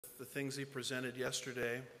the things he presented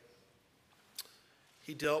yesterday.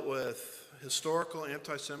 He dealt with historical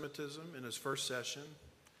anti-Semitism in his first session.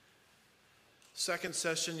 Second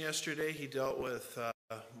session yesterday, he dealt with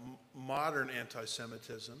modern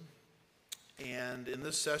anti-Semitism. And in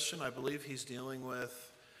this session, I believe he's dealing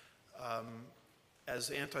with,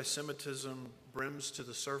 as anti-Semitism brims to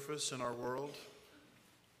the surface in our world,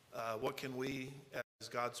 what can we as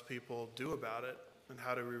God's people do about it, and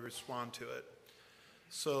how do we respond to it?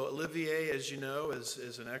 So Olivier, as you know,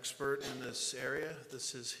 is an expert in this area.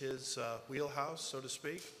 This is his wheelhouse, so to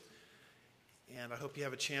speak. And I hope you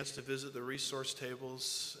have a chance to visit the resource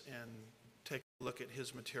tables and take a look at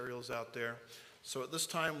his materials out there. So at this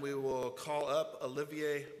time, we will call up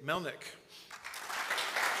Olivier Melnick.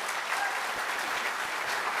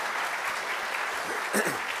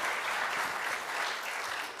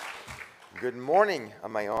 Good morning.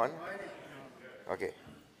 Am I on? Okay.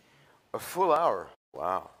 A full hour.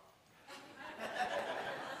 Wow.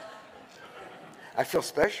 I feel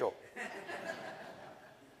special.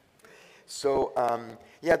 So,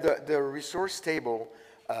 yeah, the resource table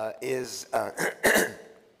is I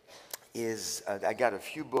got a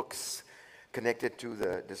few books connected to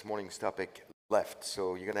this morning's topic left,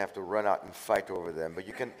 so you're gonna have to run out and fight over them. But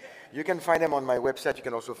you can find them on my website. You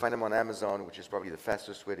can also find them on Amazon, which is probably the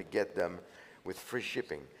fastest way to get them with free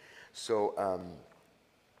shipping. So,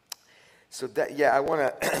 so that, yeah, I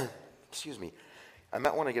want to, excuse me, I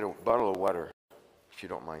might want to get a bottle of water, if you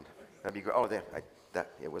don't mind. That'd be good. Oh, there,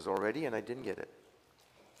 it was already, and I didn't get it.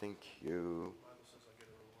 Thank you.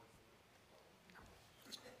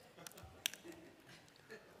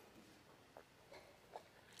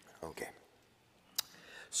 Okay.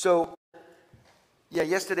 So, yeah,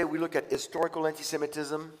 yesterday we looked at historical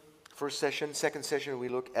anti-Semitism, first session. Second session, we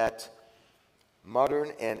look at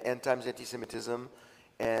modern and end times anti-Semitism.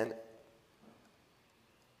 And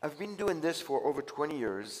I've been doing this for over 20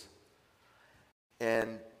 years.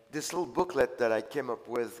 And this little booklet that I came up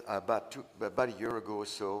with about a year ago or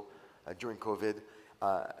so during COVID,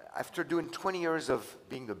 after doing 20 years of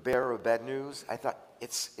being the bearer of bad news, I thought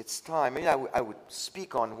it's time. I mean, I would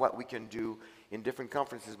speak on what we can do in different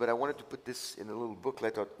conferences, but I wanted to put this in a little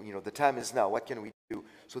booklet. You know, the time is now. What can we do?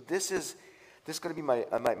 So this is going to be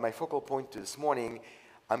my focal point this morning.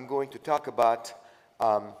 I'm going to talk about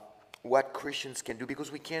what Christians can do,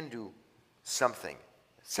 because we can do something,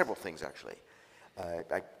 several things actually.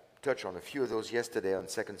 I touched on a few of those yesterday on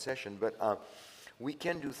second session, but we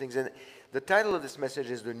can do things. And the title of this message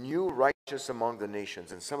is "The New Righteous Among the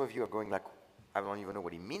Nations." And some of you are going like, I don't even know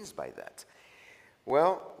what he means by that.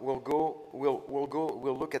 Well, we'll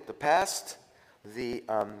look at the past, the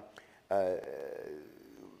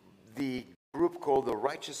group called the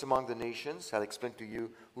Righteous Among the Nations. I'll explain to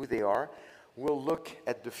you who they are. We'll look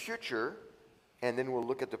at the future, and then we'll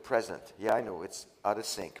look at the present. Yeah, I know, it's out of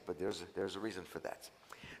sync, but there's a reason for that.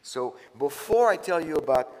 So before I tell you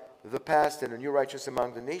about the past and the new righteous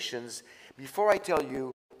among the nations, before I tell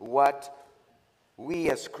you what we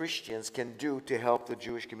as Christians can do to help the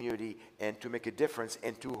Jewish community and to make a difference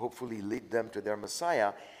and to hopefully lead them to their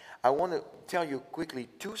Messiah, I want to tell you quickly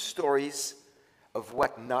two stories of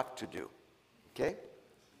what not to do. Okay?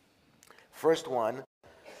 First one,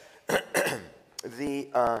 the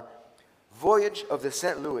voyage of the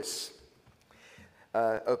St. Louis,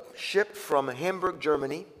 a ship from Hamburg,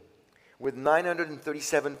 Germany, with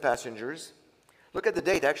 937 passengers. Look at the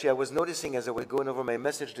date. Actually, I was noticing as I was going over my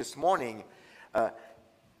message this morning,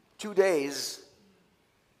 2 days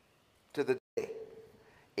to the day,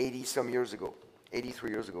 80-some years ago,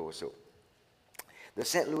 83 years ago or so. The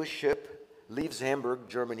St. Louis ship leaves Hamburg,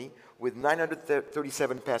 Germany, with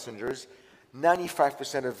 937 passengers,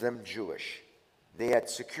 95% of them Jewish. They had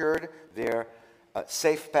secured their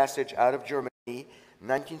safe passage out of Germany.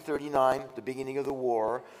 1939, the beginning of the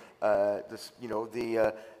war,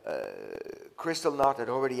 the Kristall Nacht had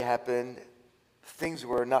already happened. Things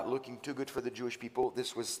were not looking too good for the Jewish people.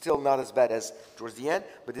 This was still not as bad as towards the end,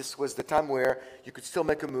 but this was the time where you could still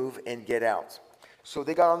make a move and get out. So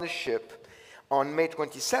they got on the ship. On May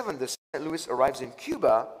 27, the St. Louis arrives in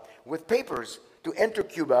Cuba with papers to enter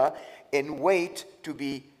Cuba and wait to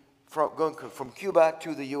be going from Cuba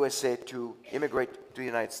to the USA to immigrate to the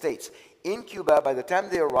United States. In Cuba, by the time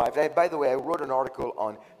they arrived, by the way, I wrote an article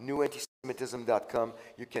on newantisemitism.com.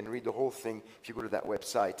 You can read the whole thing if you go to that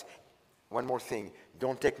website. One more thing,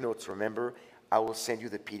 don't take notes, remember? I will send you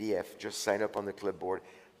the PDF. Just sign up on the clipboard.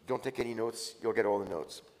 Don't take any notes. You'll get all the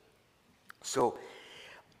notes. So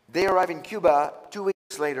they arrive in Cuba. 2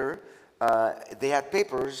 weeks later, they had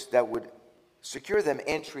papers that would secure them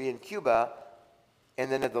entry in Cuba.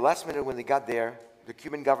 And then at the last minute when they got there, the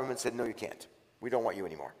Cuban government said, no, you can't. We don't want you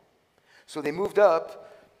anymore. So they moved up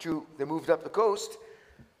the coast,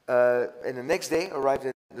 and the next day arrived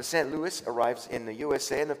at the St. Louis, arrives in the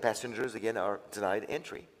USA, and the passengers again are denied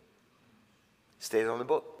entry. Stayed on the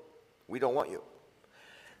boat. We don't want you.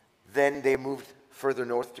 Then they moved further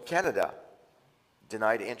north to Canada,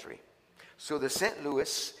 denied entry. So the St.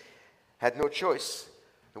 Louis had no choice.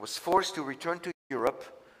 It was forced to return to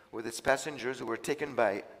Europe with its passengers who were taken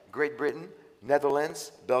by Great Britain,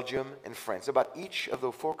 Netherlands, Belgium, and France. About each of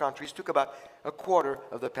the 4 countries took about a quarter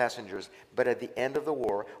of the passengers. But at the end of the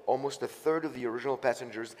war, almost a third of the original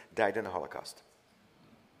passengers died in the Holocaust.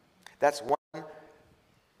 That's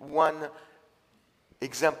one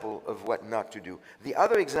example of what not to do. The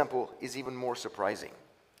other example is even more surprising.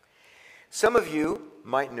 Some of you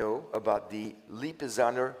might know about the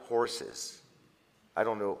Lipizzaner horses. I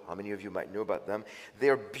don't know how many of you might know about them.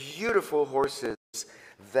 They're beautiful horses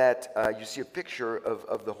that you see a picture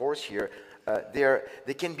of the horse here.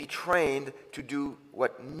 They can be trained to do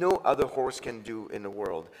what no other horse can do in the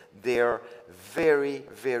world. They're very,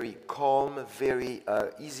 very calm, very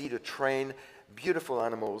easy to train, beautiful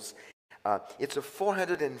animals. It's a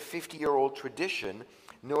 450-year-old tradition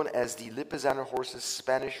known as the Lipizzaner Horses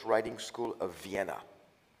Spanish Riding School of Vienna.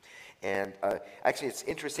 And actually, it's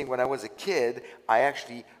interesting. When I was a kid,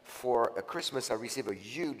 for a Christmas, I received a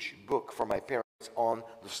huge book from my parents on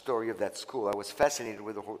the story of that school. I was fascinated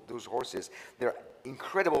with those horses. They're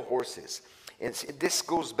incredible horses. And this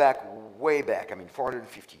goes back, way back,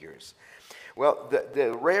 450 years. Well,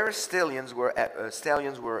 the rare stallions were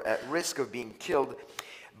at risk of being killed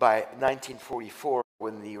by 1944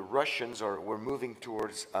 when the Russians were moving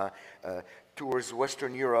towards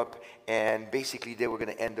Western Europe, and basically they were going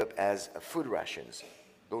to end up as food rations.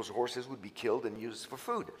 Those horses would be killed and used for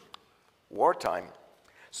food. Wartime.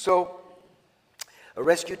 So a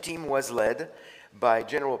rescue team was led by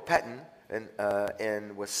General Patton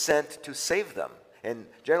and was sent to save them. And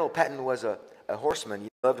General Patton was a horseman. He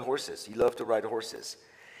loved horses. He loved to ride horses.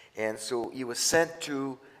 And so he was sent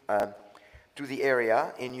to the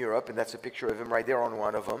area in Europe, and that's a picture of him right there on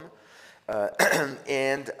one of them.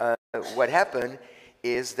 What happened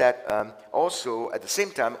is that also, at the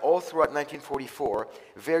same time, all throughout 1944,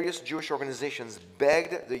 various Jewish organizations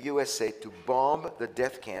begged the USA to bomb the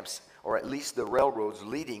death camps, or at least the railroads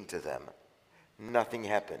leading to them. Nothing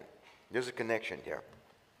happened. There's a connection here.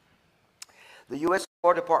 The U.S.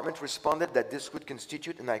 War Department responded that this would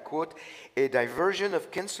constitute, and I quote, a diversion of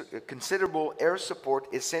considerable air support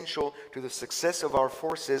essential to the success of our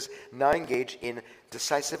forces now engaged in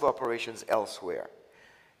decisive operations elsewhere.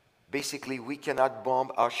 Basically, we cannot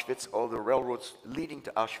bomb Auschwitz or the railroads leading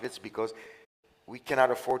to Auschwitz because we cannot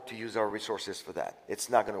afford to use our resources for that. It's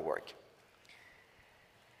not going to work.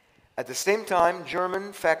 At the same time,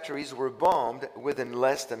 German factories were bombed within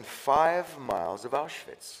less than 5 miles of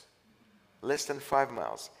Auschwitz. Less than 5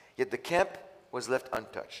 miles. Yet the camp was left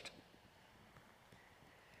untouched.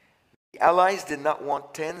 The Allies did not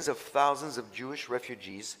want tens of thousands of Jewish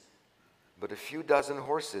refugees, but a few dozen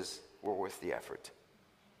horses were worth the effort.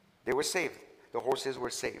 They were saved. The horses were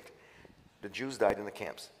saved. The Jews died in the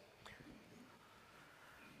camps.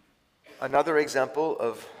 Another example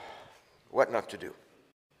of what not to do.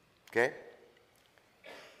 Okay?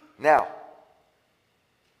 Now,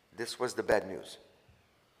 this was the bad news.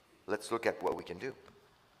 Let's look at what we can do.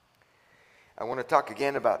 I want to talk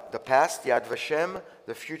again about the past, Yad Vashem,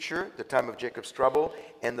 the future, the time of Jacob's trouble,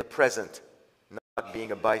 and the present, not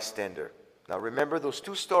being a bystander. Now remember, those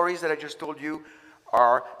 2 stories that I just told you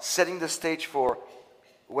are setting the stage for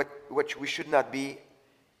what we should not be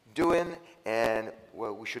doing and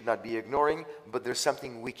what we should not be ignoring, but there's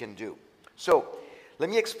something we can do. So, let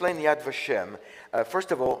me explain the Yad Vashem.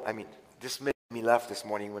 First of all, this made me laugh this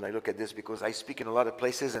morning when I look at this because I speak in a lot of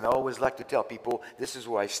places and I always like to tell people this is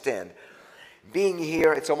where I stand. Being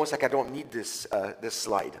here, it's almost like I don't need this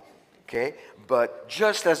slide, okay? But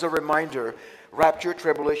just as a reminder, rapture,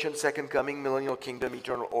 tribulation, second coming, millennial kingdom,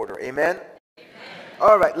 eternal order. Amen?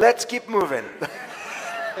 All right, let's keep moving.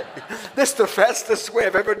 This is the fastest way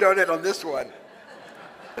I've ever done it on this one.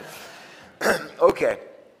 Okay.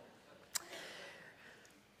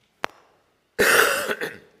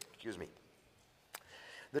 Excuse me.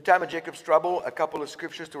 The time of Jacob's trouble, a couple of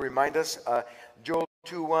scriptures to remind us. Joel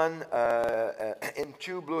 2:1, and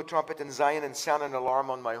 2, blow a trumpet in Zion and sound an alarm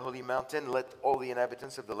on my holy mountain. Let all the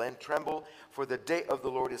inhabitants of the land tremble, for the day of the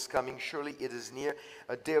Lord is coming. Surely it is near,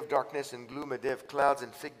 a day of darkness and gloom, a day of clouds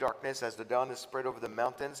and thick darkness, as the dawn is spread over the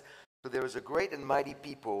mountains. So there is a great and mighty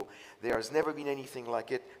people. There has never been anything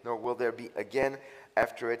like it, nor will there be again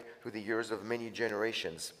after it through the years of many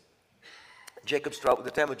generations. Jacob's trouble,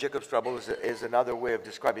 the time of Jacob's trouble is another way of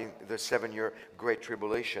describing the 7-year great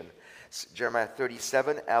tribulation. Jeremiah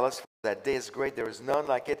 37, Alice, that day is great, there is none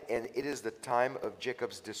like it, and it is the time of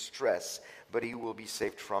Jacob's distress, but he will be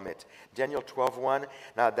saved from it. Daniel 12:1,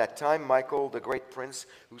 now at that time Michael, the great prince,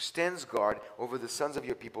 who stands guard over the sons of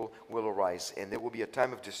your people, will arise, and there will be a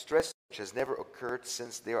time of distress which has never occurred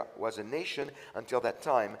since there was a nation until that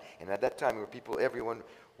time, and at that time your people, everyone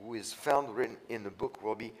who is found written in the book,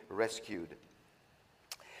 will be rescued.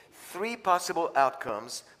 3 possible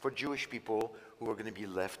outcomes for Jewish people who are going to be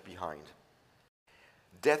left behind.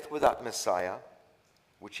 Death without Messiah,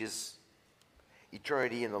 which is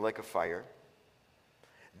eternity in the lake of fire.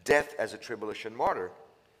 Death as a tribulation martyr.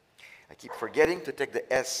 I keep forgetting to take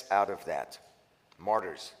the S out of that.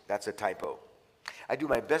 Martyrs, that's a typo. I do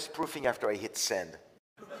my best proofing after I hit send.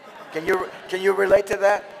 Can you relate to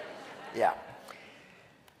that? Yeah.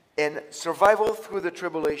 And survival through the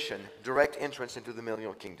tribulation, direct entrance into the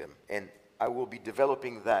millennial kingdom. And I will be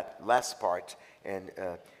developing that last part and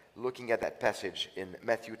looking at that passage in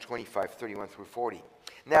Matthew 25, 31 through 40.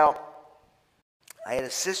 Now, I had a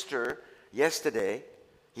sister yesterday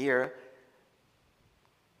here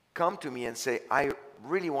come to me and say, I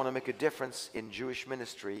really want to make a difference in Jewish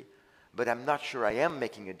ministry, but I'm not sure I am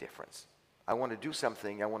making a difference. I want to do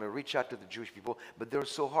something. I want to reach out to the Jewish people, but they're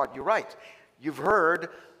so hard. You're right. You've heard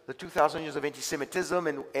the 2,000 years of anti-Semitism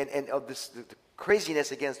and of this the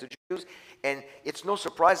craziness against the Jews, and it's no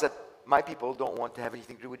surprise that my people don't want to have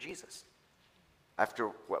anything to do with Jesus after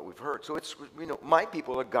what we've heard. So it's, my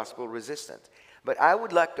people are gospel resistant. But I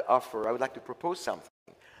would like to propose something.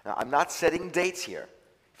 Now, I'm not setting dates here.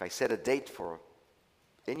 If I set a date for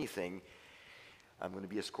anything, I'm going to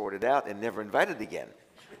be escorted out and never invited again.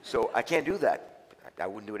 So I can't do that. I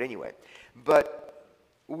wouldn't do it anyway. But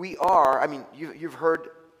we are, you've heard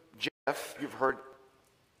Jeff, you've heard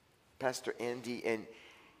Pastor Andy, and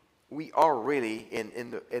we are really in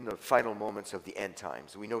the final moments of the end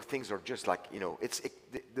times. We know things are just like,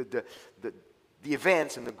 the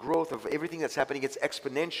events and the growth of everything that's happening, it's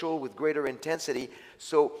exponential with greater intensity.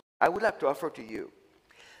 So I would like to offer to you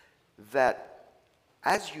that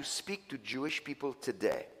as you speak to Jewish people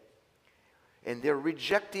today, and they're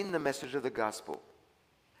rejecting the message of the gospel,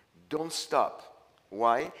 don't stop.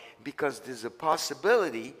 Why? Because there's a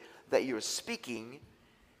possibility that you're speaking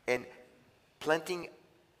and planting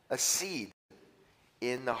a seed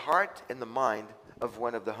in the heart and the mind of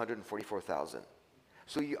one of the 144,000.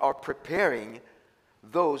 So you are preparing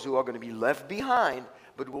those who are going to be left behind,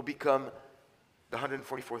 but will become the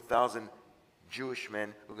 144,000 Jewish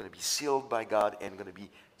men who are going to be sealed by God and going to be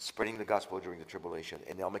spreading the gospel during the tribulation,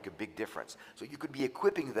 and they'll make a big difference. So you could be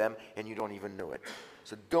equipping them and you don't even know it.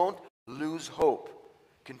 So don't lose hope.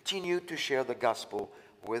 Continue to share the gospel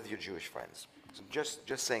with your Jewish friends. So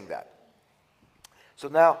just saying that. So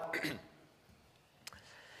now,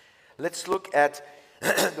 let's look at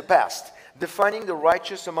the past. Defining the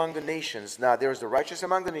righteous among the nations. Now, there's the righteous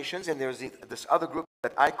among the nations, and there's this other group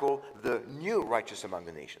that I call the new righteous among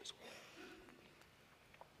the nations.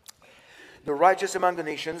 The righteous among the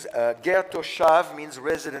nations, Ger Toshav means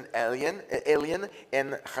resident alien,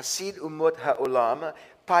 and Hasid Umot Ha'olam,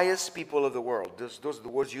 pious people of the world. Those are the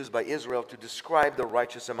words used by Israel to describe the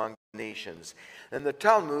righteous among the nations. And the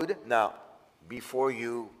Talmud, now, before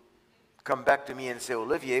you come back to me and say,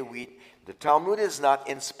 Olivier, the Talmud is not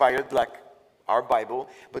inspired like our Bible,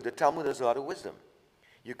 but the Talmud has a lot of wisdom.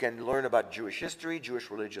 You can learn about Jewish history, Jewish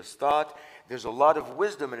religious thought. There's a lot of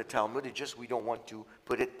wisdom in the Talmud. It's just we don't want to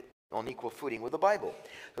put it on equal footing with the Bible.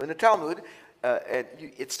 So in the Talmud,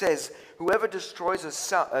 it says, whoever destroys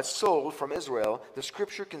a soul from Israel, the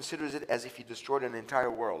Scripture considers it as if he destroyed an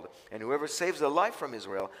entire world. And whoever saves a life from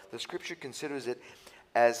Israel, the Scripture considers it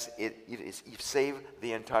as if he saved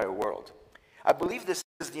the entire world. I believe this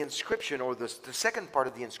is the inscription, or the second part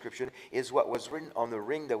of the inscription is what was written on the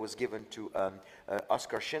ring that was given to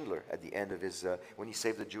Oskar Schindler at the end of his, when he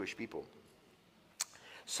saved the Jewish people.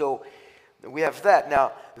 So we have that.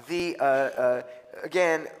 Now,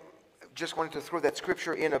 again, just wanted to throw that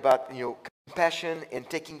scripture in about, compassion and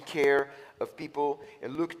taking care of people.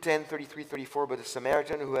 In Luke 10, 33, 34, but a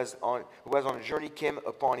Samaritan who was on a journey came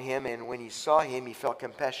upon him, and when he saw him, he felt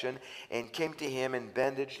compassion and came to him and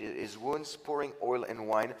bandaged his wounds, pouring oil and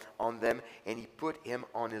wine on them, and he put him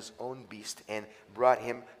on his own beast and brought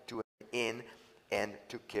him to an inn and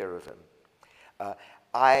took care of him.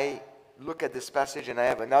 I look at this passage, and I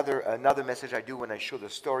have another message I do when I show the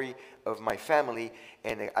story of my family,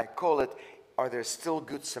 and I call it, are there still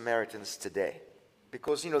good Samaritans today?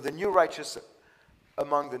 Because, the new righteous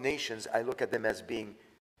among the nations, I look at them as being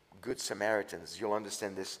good Samaritans. You'll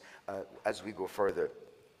understand this as we go further.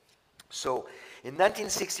 So in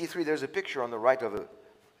 1963, there's a picture on the right of a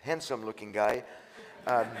handsome-looking guy,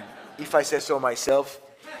 if I say so myself,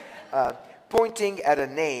 pointing at a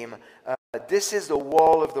name. This is the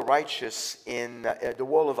wall of the righteous in the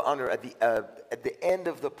wall of honor at the end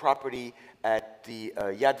of the property at the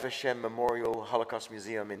Yad Vashem Memorial Holocaust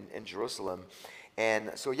Museum in Jerusalem.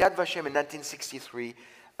 And so Yad Vashem in 1963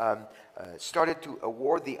 started to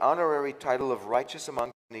award the honorary title of Righteous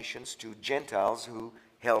Among Nations to Gentiles who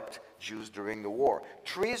helped Jews during the war.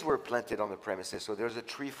 Trees were planted on the premises. So there's a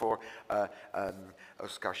tree for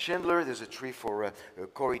Oskar Schindler. There's a tree for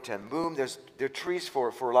Corrie ten Boom. There are trees for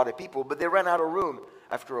a lot of people, but they ran out of room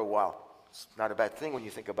after a while. It's not a bad thing when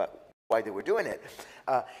you think about why they were doing it.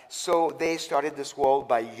 So they started this wall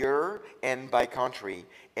by year and by country.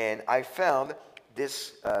 And I found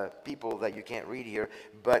this people that you can't read here,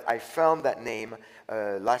 but I found that name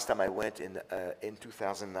last time I went in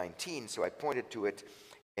 2019. So I pointed to it,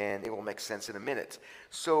 and it will make sense in a minute.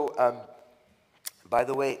 So, by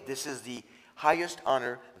the way, this is the highest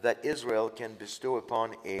honor that Israel can bestow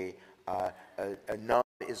upon a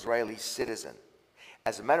non-Israeli citizen.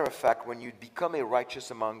 As a matter of fact, when you become a righteous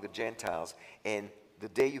among the Gentiles, and the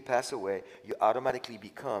day you pass away, you automatically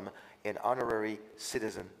become an honorary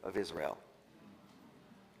citizen of Israel.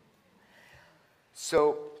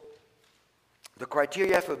 So, the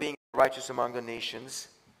criteria for being righteous among the nations: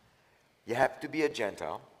 you have to be a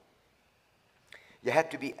Gentile. You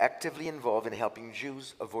had to be actively involved in helping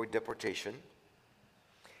Jews avoid deportation.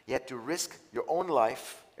 You had to risk your own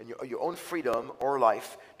life and your own freedom or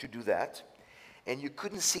life to do that. And you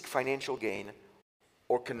couldn't seek financial gain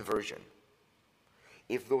or conversion.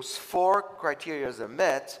 If those four criteria are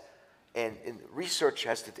met, and research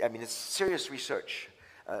has to, it's serious research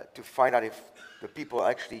to find out if the people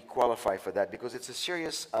actually qualify for that, because it's a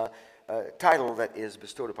serious title that is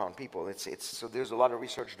bestowed upon people. So there's a lot of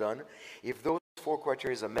research done. If those four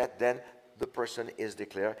criteria are met, then the person is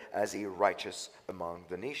declared as a righteous among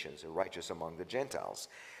the nations, a righteous among the Gentiles.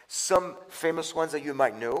 Some famous ones that you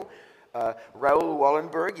might know: Raoul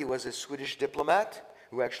Wallenberg, he was a Swedish diplomat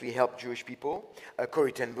who actually helped Jewish people.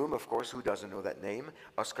 Corrie ten Boom, of course, who doesn't know that name?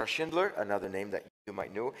 Oskar Schindler, another name that you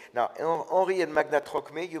might know. Now, Henri and Magda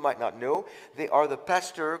Trocmé, you might not know. They are the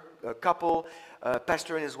couple,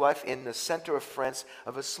 pastor and his wife, in the center of France,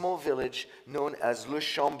 of a small village known as Le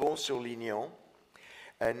Chambon-sur-Lignon.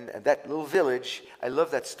 And that little village, I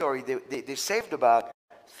love that story. They saved about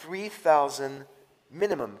 3,000,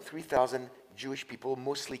 minimum 3,000 Jewish people,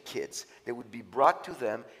 mostly kids. They would be brought to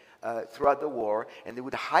them throughout the war, and they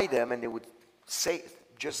would hide them, and they would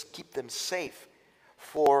just keep them safe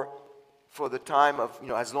for the time of,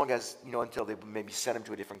 as long as, until they maybe send them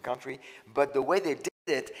to a different country. But the way they did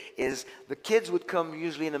it is the kids would come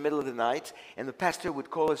usually in the middle of the night, and the pastor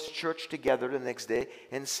would call his church together the next day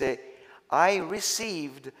and say, "I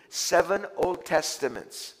received 7 Old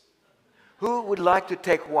Testaments. Who would like to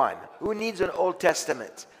take one? Who needs an Old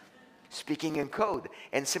Testament?" Speaking in code.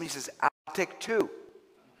 And somebody says, "I'll take 2.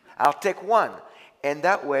 I'll take 1." And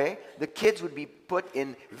that way, the kids would be put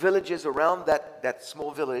in villages around that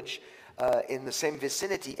small village in the same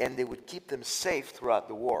vicinity, and they would keep them safe throughout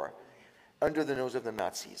the war under the nose of the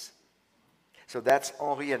Nazis. So that's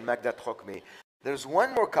Henri and Magda Trocmé. There's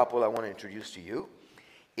one more couple I want to introduce to you.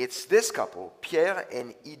 It's this couple, Pierre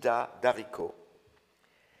and Ida Daricot.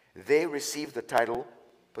 They received the title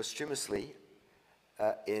posthumously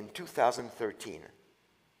in 2013.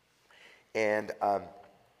 And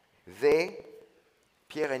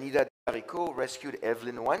Pierre and Ida Daricot, rescued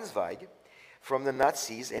Evelyn Weinsweig from the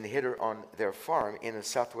Nazis and hid her on their farm in the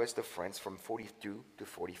southwest of France from 42 to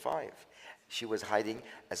 45. She was hiding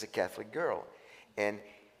as a Catholic girl. And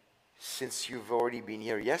since you've already been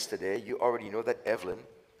here yesterday, you already know that Evelyn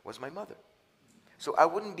was my mother. So I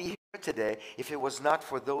wouldn't be here today if it was not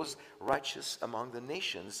for those righteous among the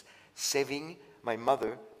nations saving my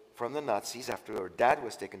mother from the Nazis after her dad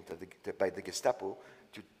was taken by the Gestapo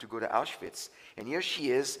to go to Auschwitz. And here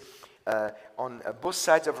she is on both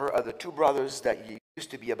sides of her are the 2 brothers that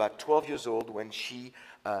used to be about 12 years old when she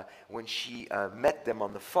met them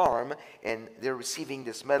on the farm, and they're receiving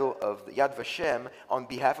this medal of Yad Vashem on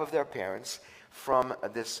behalf of their parents from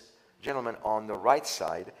this gentleman on the right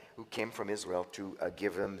side who came from Israel to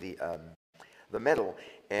give them the medal.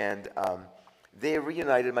 And they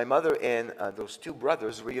reunited, my mother and those 2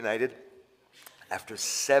 brothers reunited after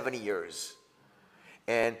 70 years.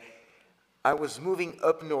 And I was moving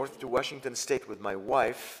up north to Washington State with my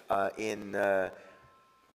wife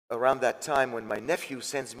around that time when my nephew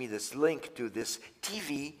sends me this link to this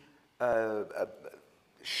TV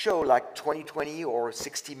show like 2020 or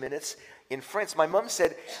 60 Minutes in France. My mom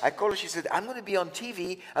said, I called her, she said, I'm going to be on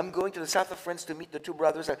TV. I'm going to the south of France to meet the two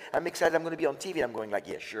brothers. I'm excited, I'm going to be on TV. I'm going like,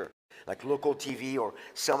 yeah, sure. Like local TV or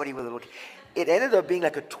somebody with a look. It ended up being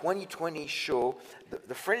like a 2020 show,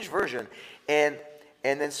 the French version. And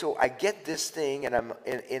then so I get this thing, and I'm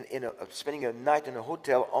spending a night in a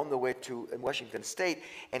hotel on the way to Washington State,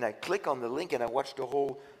 and I click on the link, and I watch the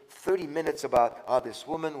whole 30 minutes about how this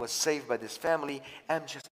woman was saved by this family. I'm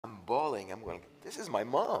bawling. I'm going, this is my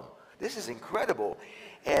mom. This is incredible.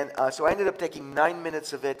 And so I ended up taking 9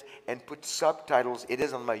 minutes of it and put subtitles. It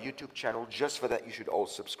is on my YouTube channel. Just for that, you should all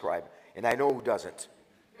subscribe. And I know who doesn't.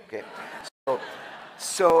 Okay.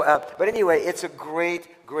 But anyway, it's a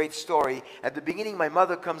great, great story. At the beginning, my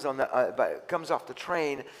mother comes off the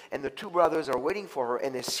train, and the two brothers are waiting for her,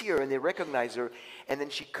 and they see her, and they recognize her, and then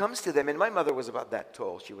she comes to them, and my mother was about that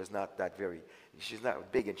tall. She was not that she's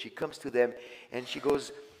not big, and she comes to them, and she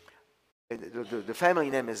goes, the family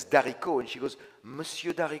name is Daricot, and she goes,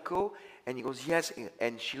 Monsieur Daricot? And he goes, yes,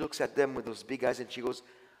 and she looks at them with those big eyes, and she goes,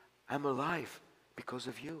 I'm alive because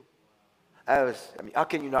of you. How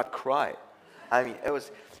can you not cry? I mean, it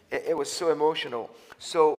was so emotional.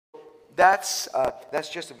 So that's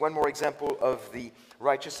just one more example of the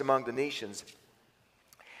righteous among the nations.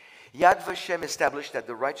 Yad Vashem established that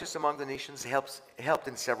the righteous among the nations helped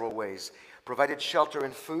in several ways. Provided shelter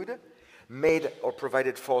and food, made or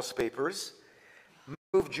provided false papers,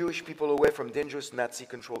 moved Jewish people away from dangerous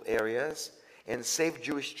Nazi-controlled areas, and saved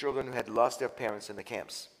Jewish children who had lost their parents in the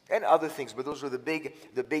camps. And other things, but those were the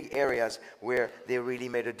big areas where they really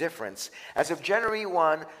made a difference. As of January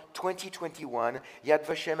 1, 2021, Yad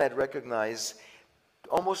Vashem had recognized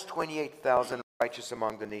almost 28,000 righteous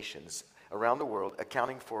among the nations around the world,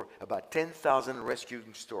 accounting for about 10,000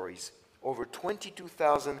 rescuing stories. Over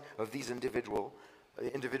 22,000 of these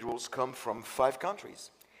individuals come from 5 countries,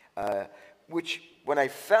 which, when I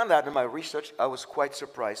found out in my research, I was quite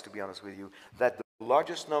surprised, to be honest with you, that the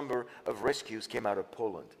largest number of rescues came out of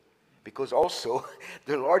Poland. Because also,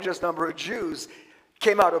 the largest number of Jews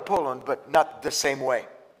came out of Poland, but not the same way.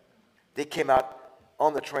 They came out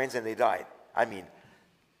on the trains and they died. I mean,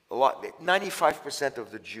 95%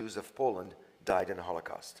 of the Jews of Poland died in the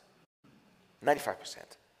Holocaust. 95%.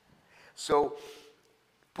 So,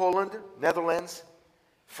 Poland, Netherlands,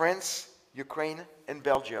 France, Ukraine, and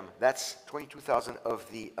Belgium. That's 22,000 of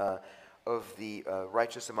the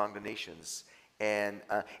righteous among the nations. And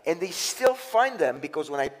they still find them, because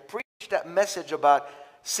when I preached that message about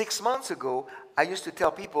 6 months ago, I used to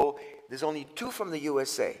tell people there's only 2 from the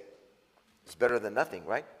USA. It's better than nothing,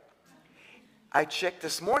 right? I checked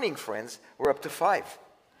this morning, friends, we're up to 5.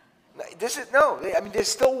 They're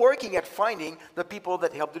still working at finding the people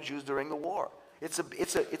that helped the Jews during the war. It's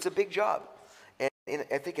a big job, and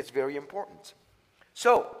I think it's very important.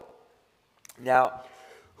 So, now,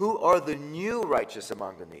 who are the new righteous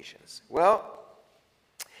among the nations? Well,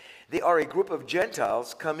 they are a group of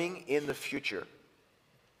Gentiles coming in the future,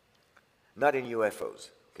 not in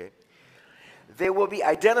UFOs, okay? They will be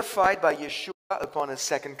identified by Yeshua upon his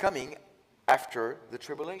second coming after the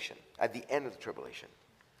tribulation, at the end of the tribulation.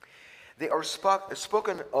 They are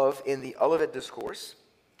spoken of in the Olivet Discourse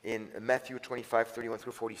in Matthew 25, 31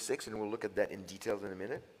 through 46, and we'll look at that in detail in a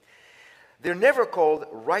minute. They're never called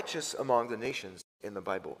righteous among the nations in the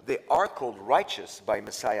Bible. They are called righteous by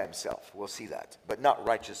Messiah himself. We'll see that, but not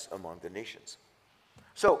righteous among the nations.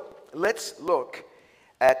 So let's look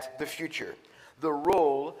at the future, the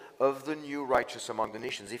role of the new righteous among the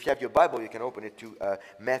nations. If you have your Bible, you can open it to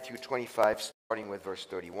Matthew 25, starting with verse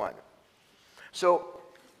 31. So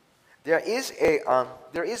there is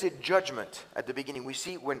a judgment at the beginning. We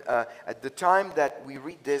see when at the time that we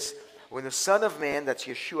read this, when the Son of Man, that's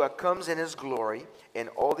Yeshua, comes in his glory and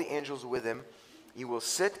all the angels with him, he will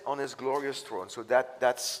sit on his glorious throne. So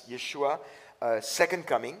that's Yeshua, second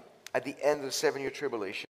coming at the end of the 7-year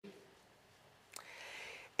tribulation.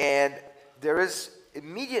 And there is,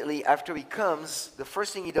 immediately after he comes, the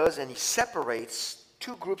first thing he does, and he separates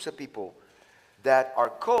 2 groups of people that are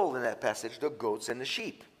called in that passage the goats and the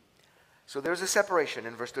sheep. So there's a separation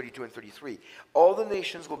in verse 32 and 33. All the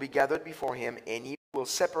nations will be gathered before him, and he will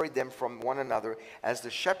separate them from one another as the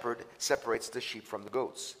shepherd separates the sheep from the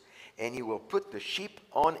goats. And he will put the sheep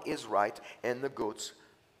on his right and the goats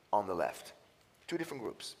on the left. 2 different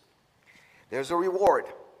groups. There's a reward.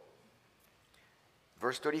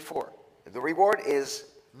 Verse 34. The reward is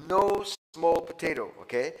no small potato,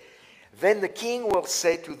 okay? Then the king will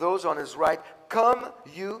say to those on his right, "Come,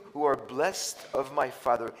 you who are blessed of my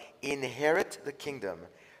Father, inherit the kingdom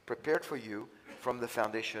prepared for you from the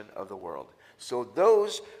foundation of the world." So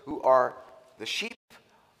those who are the sheep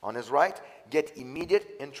on his right, get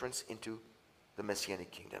immediate entrance into the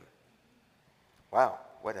Messianic kingdom. Wow,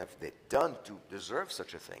 what have they done to deserve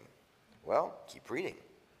such a thing? Well, keep reading.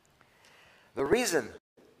 The reason,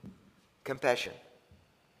 compassion.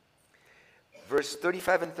 Verse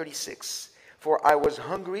 35 and 36. For I was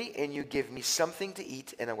hungry, and you gave me something to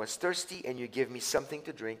eat, and I was thirsty, and you gave me something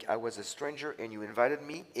to drink. I was a stranger, and you invited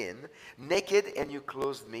me in. Naked, and you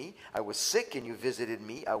clothed me. I was sick, and you visited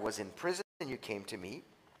me. I was in prison, and you came to me.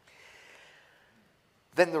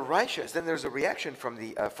 Then there's a reaction from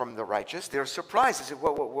the righteous. They're surprised. They say,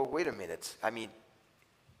 well, wait a minute. I mean,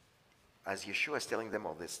 as Yeshua is telling them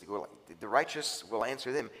all this, the righteous will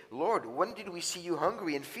answer them, Lord, when did we see you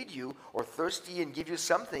hungry and feed you, or thirsty and give you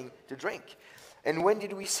something to drink? And when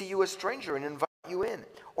did we see you a stranger and invite you in,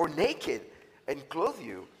 or naked and clothe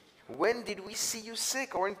you? When did we see you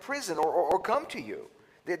sick or in prison or come to you?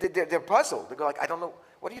 They're puzzled. They go like, I don't know.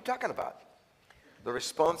 What are you talking about? The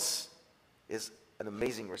response is an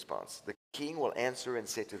amazing response. The king will answer and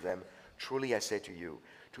say to them, truly I say to you,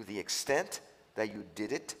 to the extent that you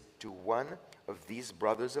did it to one of these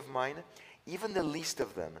brothers of mine, even the least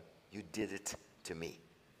of them, you did it to me.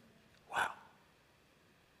 Wow.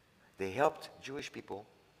 They helped Jewish people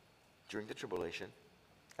during the tribulation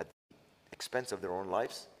at the expense of their own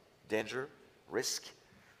lives, danger, risk,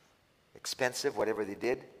 expensive, whatever they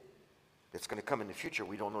did. That's going to come in the future.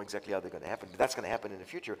 We don't know exactly how they're going to happen, but that's going to happen in the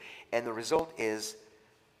future. And the result is,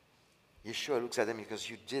 Yeshua looks at them because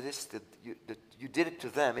you did it to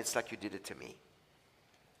them. It's like you did it to me.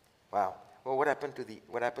 Wow. Well, what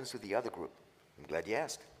happens to the other group? I'm glad you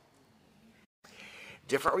asked.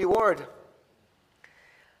 Different reward.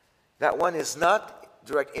 That one is not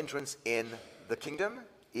direct entrance in the kingdom.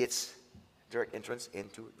 It's direct entrance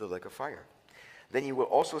into the lake of fire. Then he will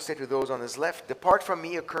also say to those on his left, depart from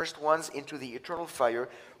me, accursed ones, into the eternal fire,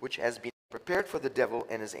 which has been prepared for the devil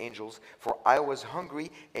and his angels. For I was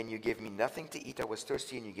hungry, and you gave me nothing to eat. I was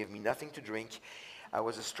thirsty, and you gave me nothing to drink. I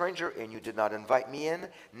was a stranger, and you did not invite me in.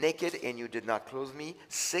 Naked, and you did not clothe me.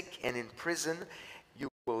 Sick and in prison,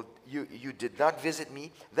 you did not visit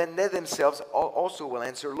me. Then they themselves also will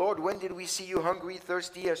answer, Lord, when did we see you hungry,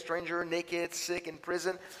 thirsty, a stranger, naked, sick, in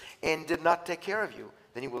prison, and did not take care of you?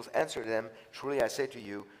 Then he will answer them, truly I say to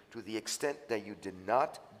you, to the extent that you did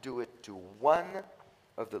not do it to one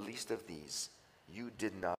of the least of these, you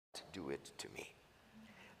did not do it to me.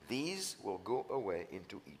 These will go away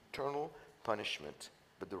into eternal punishment,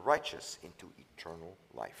 but the righteous into eternal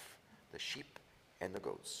life, the sheep and the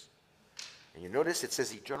goats. And you notice it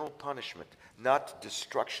says eternal punishment, not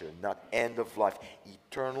destruction, not end of life,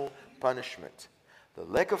 eternal punishment. The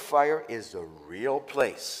lake of fire is a real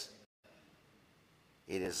place.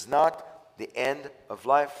 It is not the end of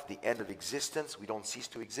life, the end of existence. We don't cease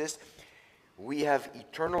to exist. We have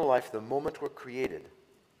eternal life the moment we're created.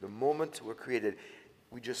 The moment we're created,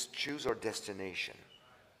 we just choose our destination.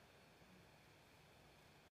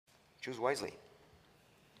 Choose wisely.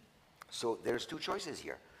 So there's two choices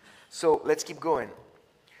here. So let's keep going.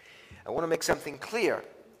 I want to make something clear.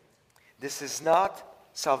 This is not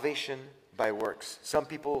salvation by works. Some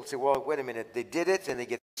people say, well, wait a minute, they did it and they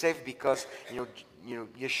get saved because,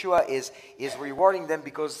 Yeshua is rewarding them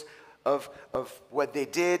because of what they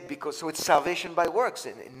did, so it's salvation by works.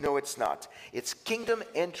 And no, it's not. It's kingdom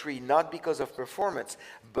entry not because of performance,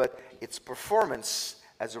 but it's performance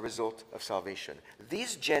as a result of salvation.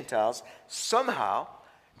 These Gentiles somehow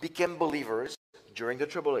became believers during the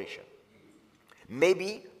tribulation.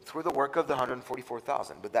 Maybe through the work of the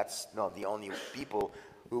 144,000, but that's not the only people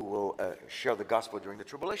who will share the gospel during the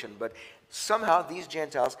tribulation. But somehow these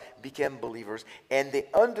Gentiles became believers, and they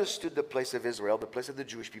understood the place of Israel, the place of the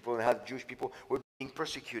Jewish people, and how the Jewish people were being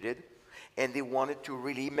persecuted, and they wanted to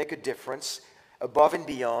really make a difference above and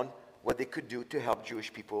beyond what they could do to help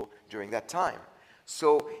Jewish people during that time.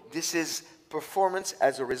 So this is performance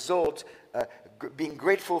as a result, being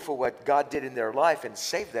grateful for what God did in their life and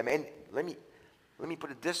saved them. And let me put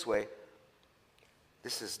it this way.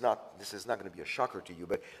 This is not going to be a shocker to you,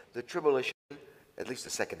 but the tribulation, at least the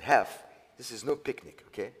second half, this is no picnic,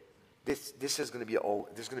 okay? This is going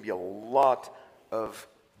to be a lot of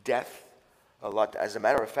death, a lot. As a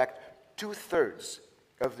matter of fact, 2/3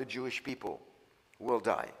 of the Jewish people will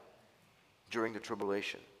die during the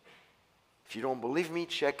tribulation. If you don't believe me,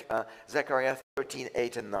 check Zechariah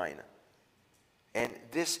 13:8 and 9. And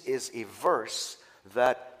this is a verse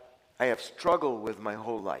that I have struggled with my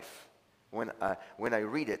whole life. When I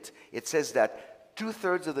read it, it says that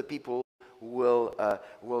 2/3 of the people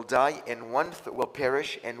will die, and will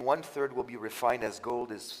perish, and 1/3 will be refined as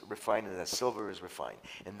gold is refined and as silver is refined.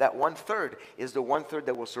 And that 1/3 is the 1/3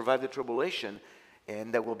 that will survive the tribulation,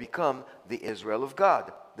 and that will become the Israel of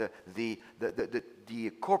God, the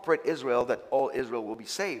corporate Israel, that all Israel will be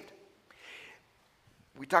saved.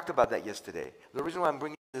 We talked about that yesterday. The reason why I'm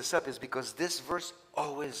bringing this up is because this verse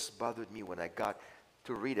always bothered me when I got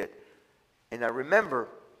to read it. And I remember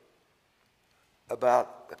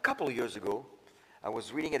about a couple of years ago, I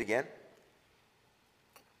was reading it again,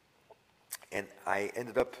 and I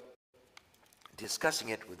ended up discussing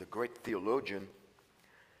it with a great theologian,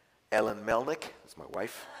 Melnick, that's my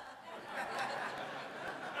wife.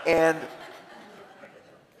 And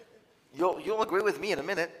you'll agree with me in a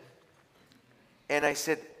minute. And I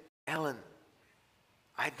said, Ellen,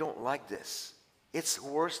 I don't like this. It's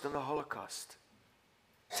worse than the Holocaust.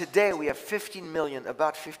 Today we have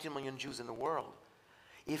about 15 million Jews in the world.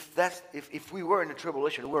 If we were in a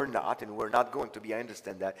tribulation, we're not, and we're not going to be, I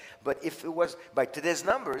understand that. But if it was by today's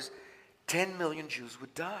numbers, 10 million Jews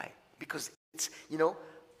would die. Because it's,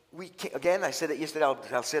 we can't, again, I said it yesterday,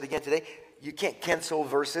 I'll say it again today, you can't cancel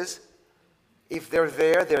verses. If they're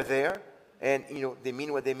there, they're there. And, they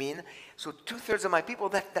mean what they mean. So 2/3 of my people,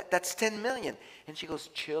 that's 10 million. And she goes,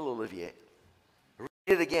 chill, Olivier. Read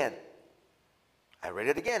it again. I read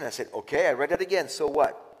it again. I said, okay, I read it again. So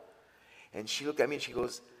what? And she looked at me and she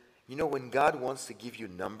goes, when God wants to give you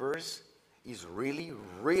numbers, He's really,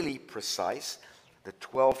 really precise. The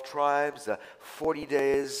 12 tribes, the 40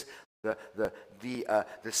 days, the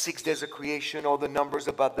 6 days of creation, all the numbers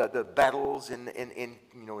about the battles in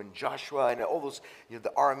Joshua, and all those,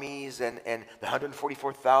 the armies and the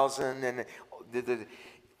 144,000 and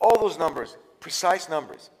all those numbers, precise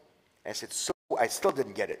numbers. And I said, so I still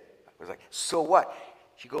didn't get it. I was like, so what?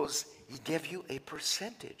 She goes, He gave you a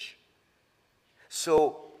percentage.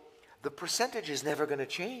 So the percentage is never going to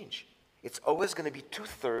change. It's always going to be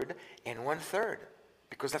 2/3 and 1/3,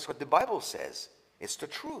 because that's what the Bible says. It's the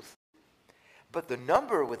truth. But the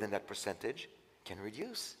number within that percentage can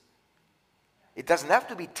reduce. It doesn't have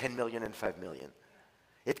to be 10 million and 5 million.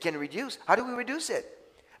 It can reduce. How do we reduce it?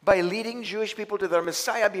 By leading Jewish people to their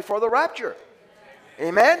Messiah before the rapture.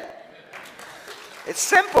 Amen? It's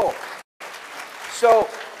simple. So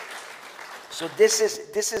this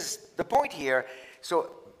is the point here.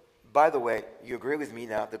 So, by the way, you agree with me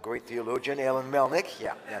now, the great theologian, Melnick?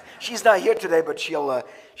 Yeah. She's not here today, but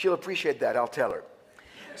she'll appreciate that. I'll tell her.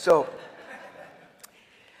 So,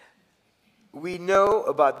 we know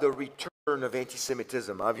about the return of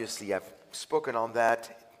anti-Semitism. Obviously, I've spoken on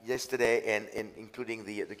that yesterday, and including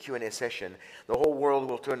the Q&A session. The whole world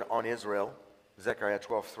will turn on Israel. Zechariah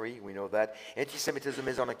 12:3, we know that. Anti-Semitism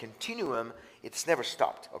is on a continuum. It's never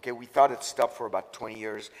stopped. Okay, we thought it stopped for about 20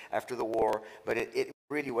 years after the war, but it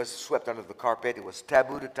really was swept under the carpet. It was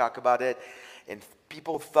taboo to talk about it, and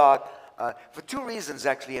people thought, for two reasons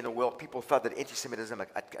actually in the world, people thought that anti-Semitism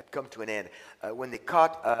had come to an end. When they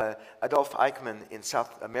caught Adolf Eichmann in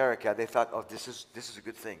South America, they thought, oh, this is a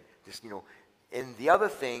good thing. And the other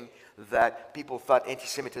thing that people thought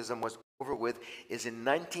anti-Semitism was over with is in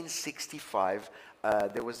 1965,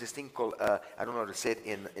 there was this thing called, I don't know how to say it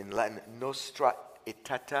in Latin, Nostra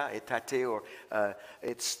Aetate, or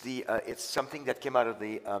it's something that came out of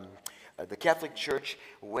the Catholic Church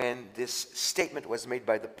when this statement was made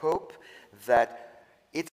by the Pope that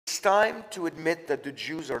it's time to admit that the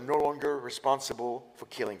Jews are no longer responsible for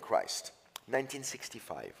killing Christ.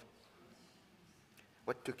 1965.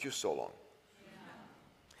 What took you so long?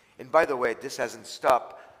 And by the way, this hasn't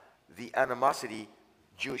stopped the animosity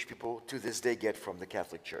Jewish people to this day get from the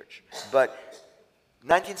Catholic Church. But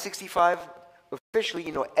 1965,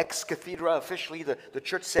 officially, ex cathedra, officially, the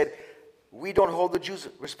church said, we don't hold the Jews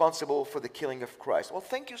responsible for the killing of Christ. Well,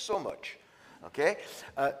 thank you so much. Okay?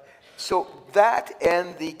 So that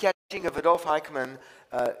and the catching of Adolf Eichmann,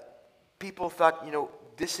 people thought,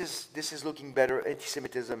 this is looking better.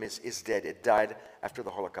 Anti-Semitism is dead. It died after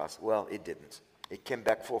the Holocaust. Well, it didn't. It came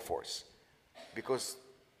back full force. Because,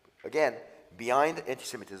 again, behind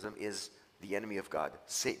anti-Semitism is the enemy of God,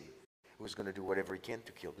 Satan, who is going to do whatever he can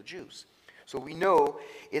to kill the Jews. So we know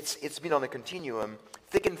it's been on a continuum,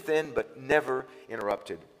 thick and thin, but never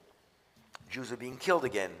interrupted. Jews are being killed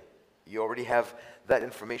again. You already have that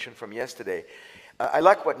information from yesterday. I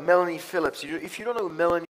like what Melanie Phillips, if you don't know who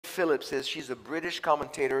Melanie Phillips is, she's a British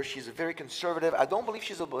commentator. She's a very conservative. I don't believe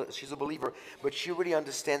she's a believer, but she really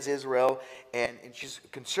understands Israel, and she's a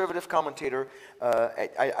conservative commentator.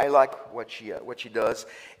 I like what she does,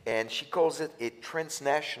 and she calls it a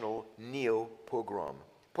transnational neo-pogrom.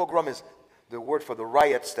 Pogrom is the word for the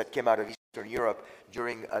riots that came out of Eastern Europe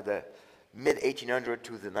during the mid-1800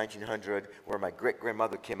 to the 1900, where my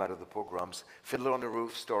great-grandmother came out of the pogroms. Fiddler on the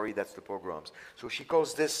Roof story, that's the pogroms. So she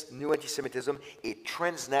calls this new anti-Semitism a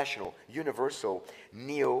transnational, universal,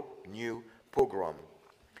 new pogrom.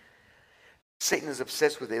 Satan is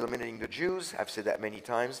obsessed with eliminating the Jews. I've said that many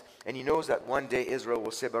times. And he knows that one day Israel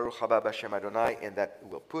will say Baruch haba Hashem Adonai, and that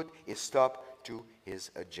will put a stop to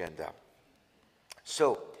his agenda.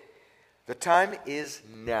 So, the time is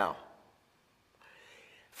now.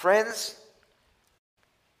 Friends,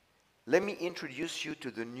 let me introduce you to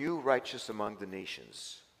the new righteous among the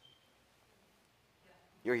nations.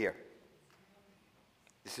 You're here.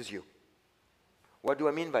 This is you. What do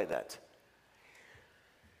I mean by that?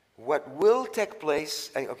 What will take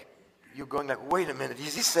place, okay, you're going like, wait a minute,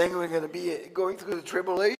 is he saying we're going to be going through the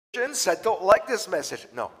tribulations? I don't like this message.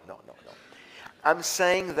 No. I'm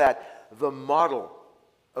saying that the model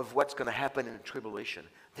of what's going to happen in the tribulation,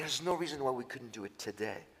 there's no reason why we couldn't do it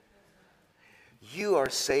today. You are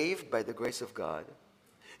saved by the grace of God.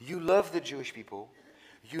 You love the Jewish people.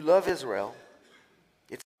 You love Israel.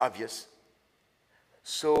 It's obvious.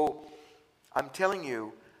 So, I'm telling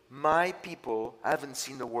you, my people haven't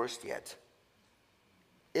seen the worst yet.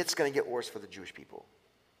 It's going to get worse for the Jewish people.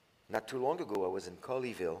 Not too long ago, I was in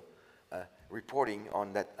Colleyville reporting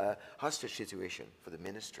on that hostage situation for the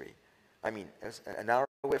ministry. I mean, it was an hour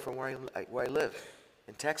away from where I live,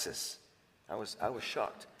 in Texas. I was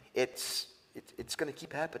shocked. It's going to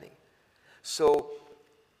keep happening. So,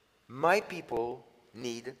 my people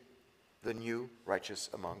need the new righteous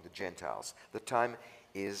among the Gentiles. The time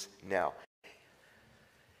is now.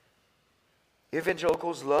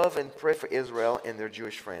 Evangelicals love and pray for Israel and their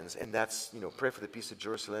Jewish friends. And that's, pray for the peace of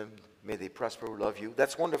Jerusalem. May they prosper, love you.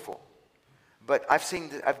 That's wonderful. But I've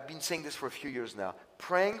been saying this for a few years now.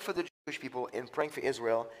 Praying for the Jewish people and praying for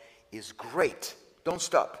Israel is great. Don't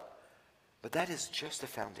stop. But that is just a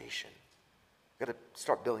foundation. We've got to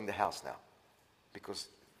start building the house now. Because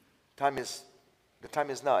the time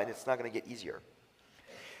is now, and it's not going to get easier.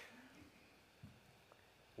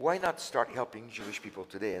 Why not start helping Jewish people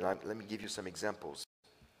today? And let me give you some examples.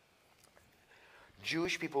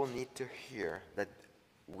 Jewish people need to hear that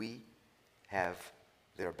we have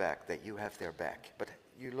their back, that you have their back. But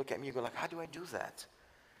you look at me, you go like, how do I do that?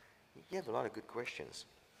 You have a lot of good questions.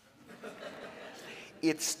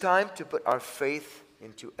 It's time to put our faith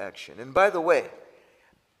into action. And by the way,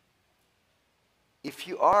 if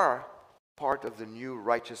you are part of the new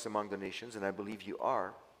righteous among the nations, and I believe you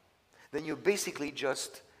are, then you're basically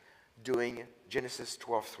just doing Genesis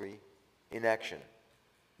 12:3 in action.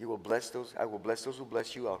 You will bless those. I will bless those who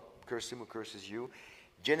bless you. I'll curse him who curses you.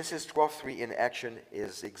 Genesis 12:3 in action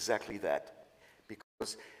is exactly that.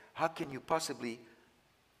 Because how can you possibly?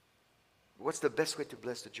 What's the best way to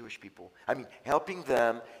bless the Jewish people? I mean, helping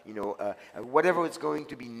them. Whatever is going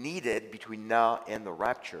to be needed between now and the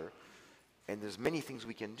rapture. And there's many things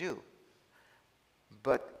we can do.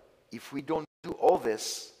 But if we don't do all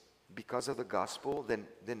this because of the gospel, then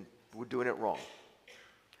we're doing it wrong.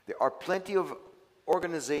 There are plenty of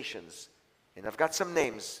organizations, and I've got some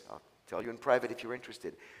names, I'll tell you in private if you're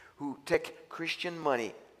interested, who take Christian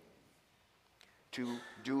money to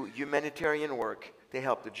do humanitarian work. They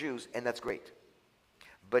help the Jews, and that's great.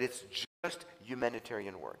 But it's just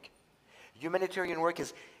humanitarian work. Humanitarian work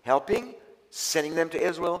is helping, sending them to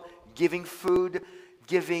Israel, giving food,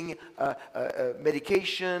 giving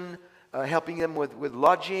medication, helping them with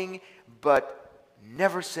lodging, but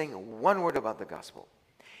never saying one word about the gospel.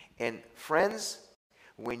 And friends,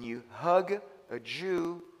 when you hug a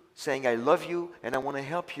Jew saying, I love you and I want to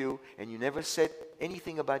help you, and you never said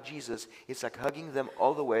anything about Jesus, it's like hugging them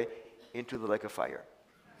all the way into the lake of fire.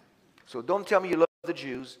 So don't tell me you love the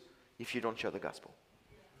Jews if you don't share the gospel.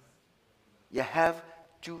 You have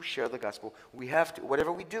to share the gospel. We have to,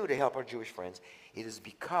 whatever we do to help our Jewish friends, it is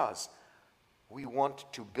because we want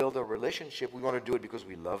to build a relationship. We want to do it because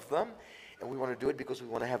we love them, and we want to do it because we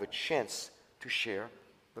want to have a chance to share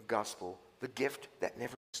the gospel, the gift that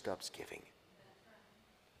never stops giving.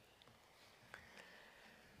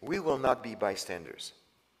 We will not be bystanders.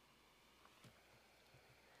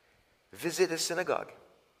 Visit a synagogue,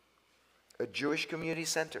 a Jewish community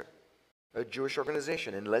center, a Jewish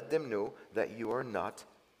organization, and let them know that you are not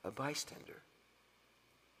a bystander.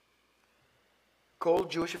 Call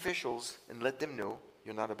Jewish officials and let them know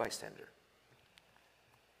you're not a bystander.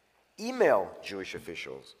 Email Jewish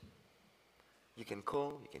officials. You can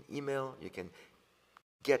call, you can email, you can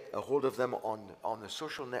get a hold of them on the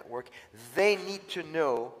social network. They need to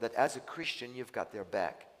know that as a Christian, you've got their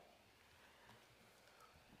back.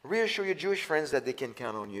 Reassure your Jewish friends that they can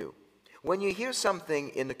count on you. When you hear something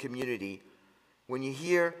in the community, when you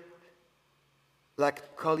hear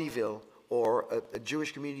like Colleyville or a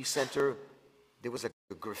Jewish community center, there was a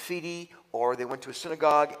graffiti, or they went to a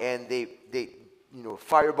synagogue and they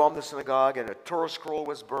firebombed the synagogue and a Torah scroll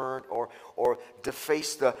was burned, or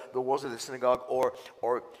defaced the walls of the synagogue, or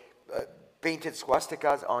painted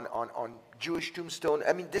swastikas on Jewish tombstone.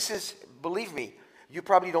 I mean, this is, believe me, you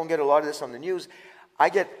probably don't get a lot of this on the news. I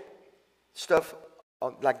get stuff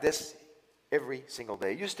like this every single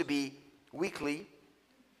day. It used to be weekly.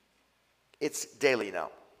 It's daily now.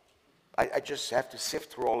 I just have to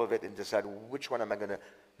sift through all of it and decide which one am I going to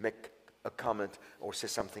make a comment or say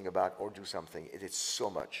something about or do something. It is so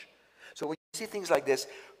much. So when you see things like this,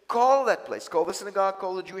 call that place. Call the synagogue,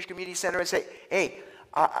 call the Jewish Community Center and say, hey,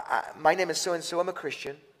 my name is so-and-so. I'm a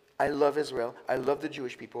Christian. I love Israel. I love the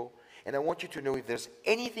Jewish people. And I want you to know if there's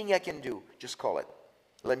anything I can do, just call it.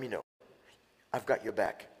 Let me know. I've got your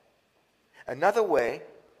back. Another way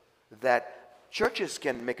that churches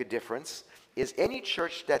can make a difference is any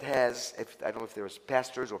church that has, I don't know if there's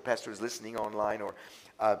pastors or pastors listening online, or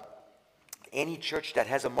any church that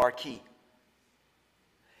has a marquee.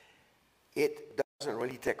 It doesn't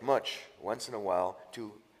really take much once in a while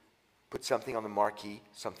to put something on the marquee,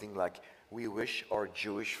 something like, we wish our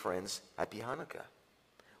Jewish friends happy Hanukkah.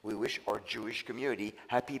 We wish our Jewish community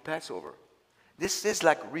happy Passover. This is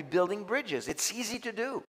like rebuilding bridges. It's easy to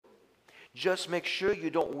do. Just make sure you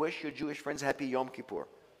don't wish your Jewish friends happy Yom Kippur.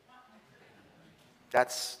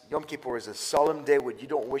 Yom Kippur is a solemn day where you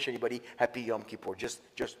don't wish anybody happy Yom Kippur. Just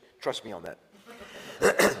trust me on that.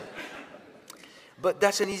 But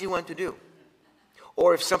that's an easy one to do.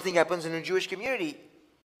 Or if something happens in a Jewish community,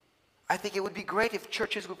 I think it would be great if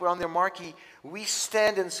churches would put on their marquee, we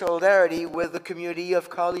stand in solidarity with the community of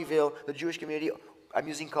Colleyville, the Jewish community. I'm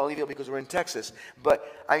using Colleyville because we're in Texas.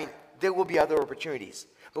 But, I mean, there will be other opportunities.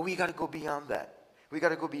 But we got to go beyond that. We got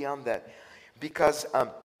to go beyond that. Because,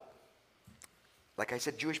 like I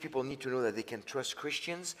said, Jewish people need to know that they can trust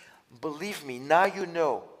Christians. Believe me, now you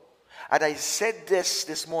know. And I said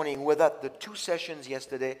this morning without the 2 sessions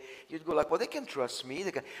yesterday. You'd go like, well, they can trust me.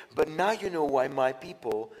 But now you know why my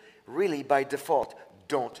people really, by default,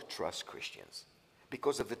 don't trust Christians.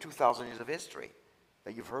 Because of the 2,000 years of history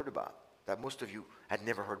that you've heard about, that most of you had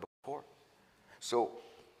never heard before. So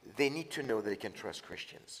they need to know that they can trust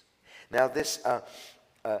Christians. Now this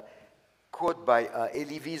quote by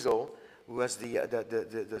Elie Wiesel, who was the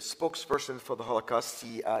spokesperson for the Holocaust.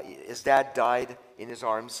 His dad died in his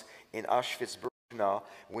arms in Auschwitz-Birkenau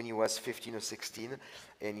when he was 15 or 16,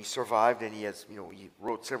 and he survived, and he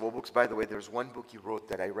wrote several books. By the way, there's one book he wrote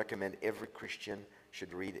that I recommend every Christian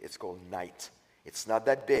should read. It's called Night. It's not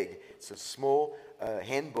that big. It's a small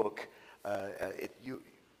handbook.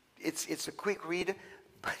 It's a quick read,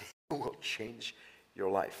 but it will change your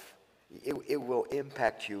life. It will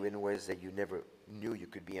impact you in ways that you never knew you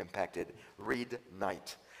could be impacted. Read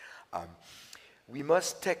Night. We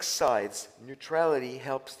must take sides. Neutrality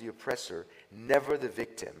helps the oppressor, never the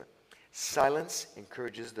victim. Silence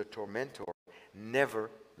encourages the tormentor, never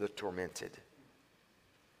the tormented.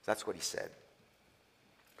 That's what he said.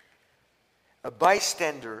 A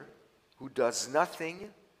bystander who does nothing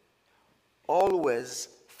always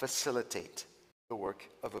facilitates the work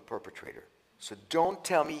of a perpetrator. So don't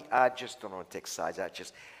tell me, I just don't want to take sides.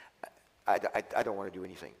 I don't want to do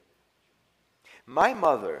anything. My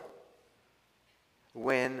mother,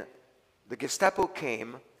 when the Gestapo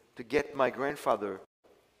came to get my grandfather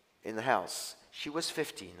in the house, she was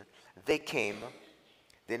 15. They came,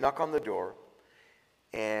 they knocked on the door,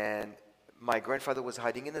 and my grandfather was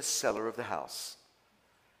hiding in the cellar of the house.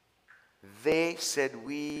 They said,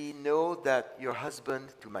 we know that your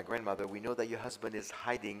husband, to my grandmother, we know that your husband is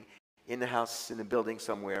hiding in the house, in the building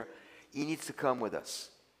somewhere. He needs to come with us.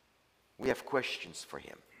 We have questions for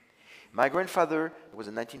him. My grandfather, it was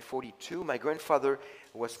in 1942, my grandfather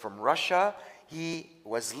was from Russia. He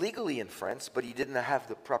was legally in France, but he didn't have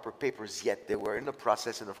the proper papers yet. They were in the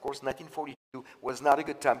process, and of course 1942 was not a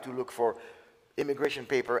good time to look for immigration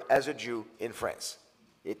paper as a Jew in France.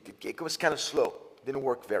 It was kind of slow, didn't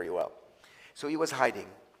work very well. So he was hiding,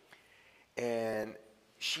 and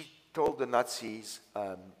she told the Nazis,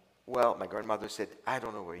 well, my grandmother said, I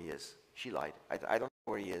don't know where he is. She lied. I don't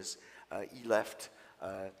know where he is. He left.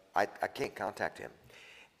 I can't contact him.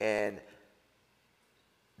 And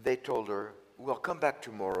they told her, we'll come back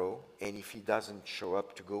tomorrow, and if he doesn't show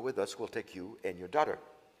up to go with us, we'll take you and your daughter,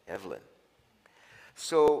 Evelyn.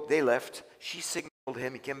 So they left. She signaled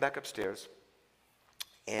him. He came back upstairs,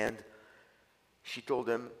 and she told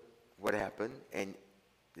him what happened, and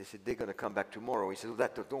they said, they're going to come back tomorrow. He said,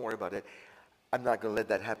 don't worry about it. I'm not going to let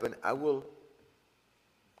that happen. I will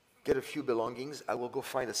get a few belongings. I will go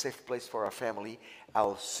find a safe place for our family.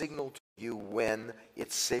 I'll signal to you when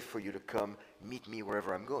it's safe for you to come meet me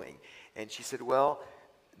wherever I'm going. And she said, well,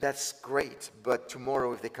 that's great, but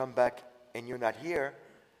tomorrow if they come back and you're not here,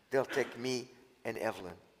 they'll take me and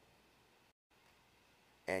Evelyn.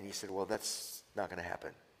 And he said, well, that's not going to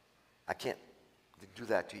happen. I can't do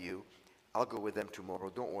that to you. I'll go with them tomorrow.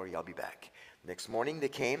 Don't worry, I'll be back. Next morning they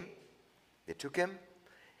came. They took him.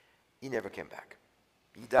 He never came back.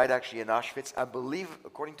 He died actually in Auschwitz. I believe,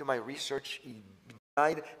 according to my research, he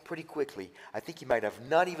died pretty quickly. I think he might have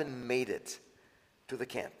not even made it to the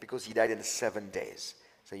camp because he died in 7 days.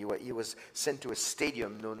 So he was sent to a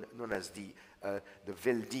stadium known as the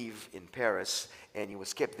Veldiv in Paris, and he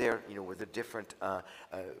was kept there, with the different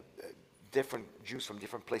Jews from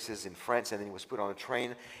different places in France, and then he was put on a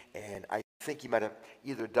train, and I think he might have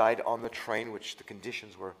either died on the train, which the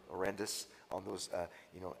conditions were horrendous on those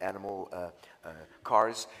animal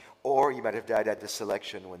cars, or he might have died at the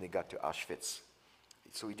selection when they got to Auschwitz.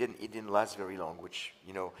 So he didn't last very long, which,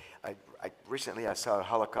 recently I saw a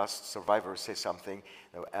Holocaust survivor say something,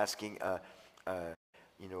 asking,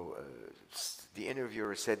 the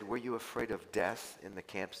interviewer said, "Were you afraid of death in the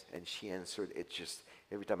camps?" And she answered, it just,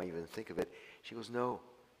 every time I even think of it, she goes, "No,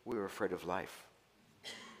 we were afraid of life."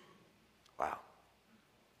 Wow.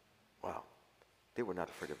 Wow. They were not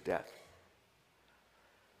afraid of death.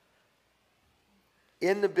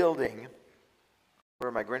 In the building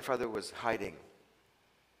where my grandfather was hiding,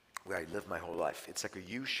 where I lived my whole life, it's like a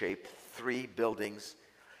U-shape, 3 buildings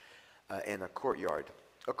and a courtyard.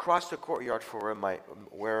 Across the courtyard for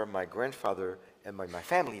where my grandfather and my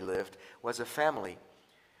family lived was a family.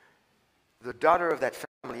 The daughter of that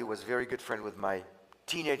family was a very good friend with my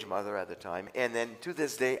teenage mother at the time, and then to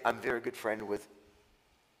this day, I'm very good friend with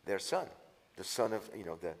their son, the son of,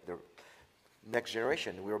 the next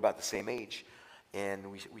generation. We were about the same age,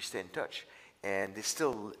 and we stay in touch. And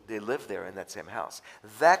they live there in that same house.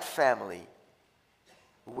 That family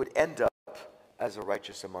would end up as a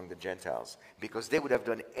righteous among the Gentiles because they would have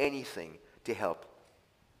done anything to help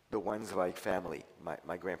the Wenzweig family,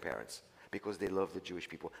 my grandparents, because they loved the Jewish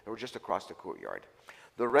people. They were just across the courtyard.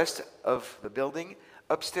 The rest of the building,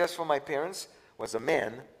 upstairs from my parents, was a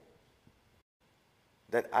man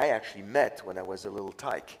that I actually met when I was a little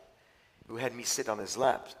tyke, who had me sit on his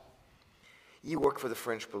lap. He worked for the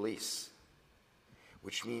French police,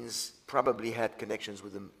 which means probably had connections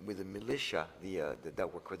with the militia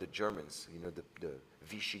that worked for the Germans, the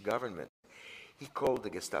Vichy government. He called the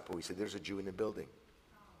Gestapo. He said, "There's a Jew in the building."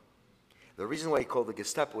 The reason why he called the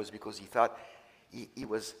Gestapo is because he thought he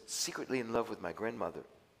was secretly in love with my grandmother.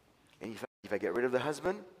 And he thought, if I get rid of the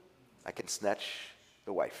husband, I can snatch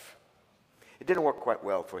the wife. It didn't work quite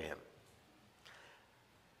well for him.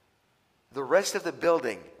 The rest of the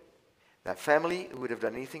building, that family who would have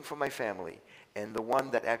done anything for my family, and the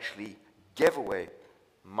one that actually gave away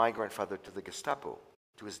my grandfather to the Gestapo,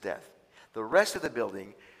 to his death. The rest of the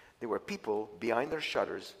building, there were people behind their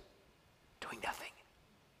shutters doing nothing.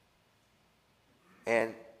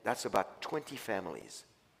 And that's about 20 families.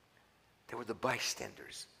 They were the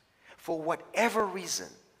bystanders. For whatever reason,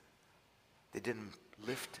 they didn't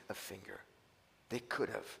lift a finger. They could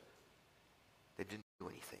have. They didn't do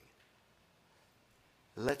anything.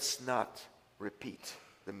 Let's not repeat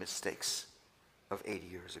the mistakes of 80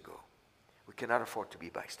 years ago. We cannot afford to be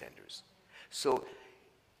bystanders. So,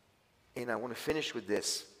 and I want to finish with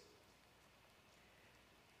this.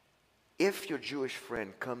 If your Jewish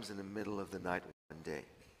friend comes in the middle of the night one day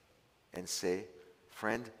and say,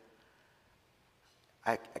 "Friend,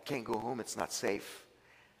 I can't go home, it's not safe.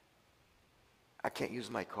 I can't use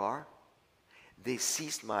my car. They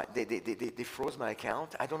froze my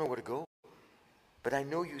account. I don't know where to go. But I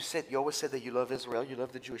know you always said that you love Israel, you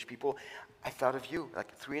love the Jewish people. I thought of you,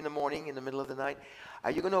 like 3 in the morning, in the middle of the night.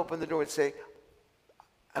 Are you going to open the door and say,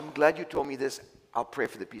 I'm glad you told me this, I'll pray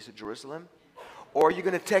for the peace of Jerusalem? Or are you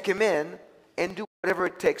going to take him in and do whatever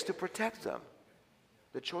it takes to protect them?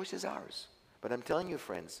 The choice is ours. But I'm telling you,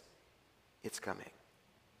 friends, it's coming.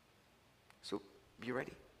 So be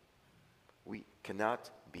ready. We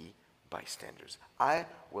cannot be bystanders. I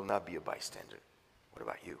will not be a bystander. What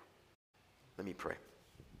about you? Let me pray.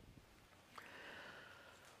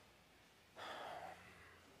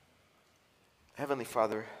 Heavenly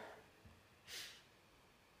Father,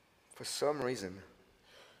 for some reason,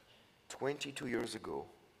 22 years ago,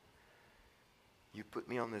 you put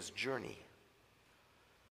me on this journey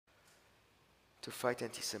to fight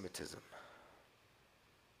anti-Semitism.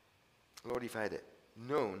 Lord, if I had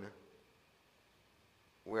known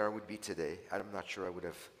where I would be today, I'm not sure I would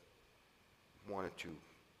have wanted to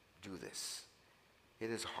do this. It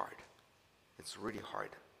is hard. It's really hard.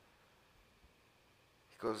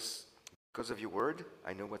 Because of your word,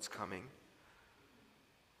 I know what's coming.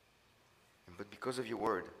 But because of your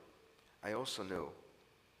word, I also know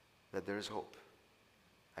that there is hope.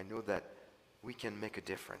 I know that we can make a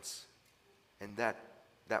difference. And that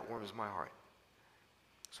warms my heart.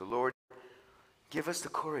 So Lord, give us the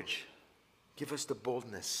courage Give us the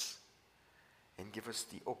boldness and give us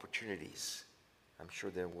the opportunities. I'm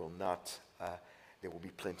sure there will be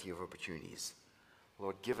plenty of opportunities.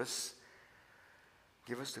 Lord, give us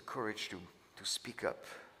the courage to speak up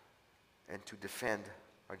and to defend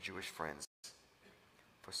our Jewish friends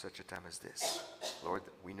for such a time as this. Lord,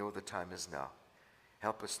 we know the time is now.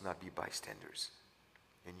 Help us not be bystanders.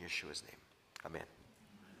 In Yeshua's name, amen.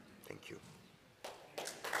 Thank you.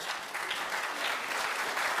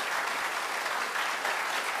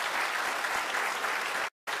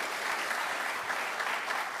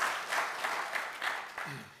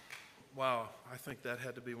 Wow, I think that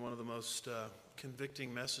had to be one of the most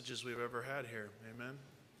convicting messages we've ever had here. Amen.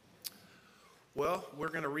 Well, we're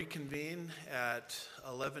going to reconvene at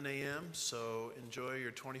 11 a.m., so enjoy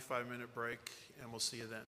your 25-minute break, and we'll see you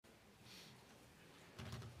then.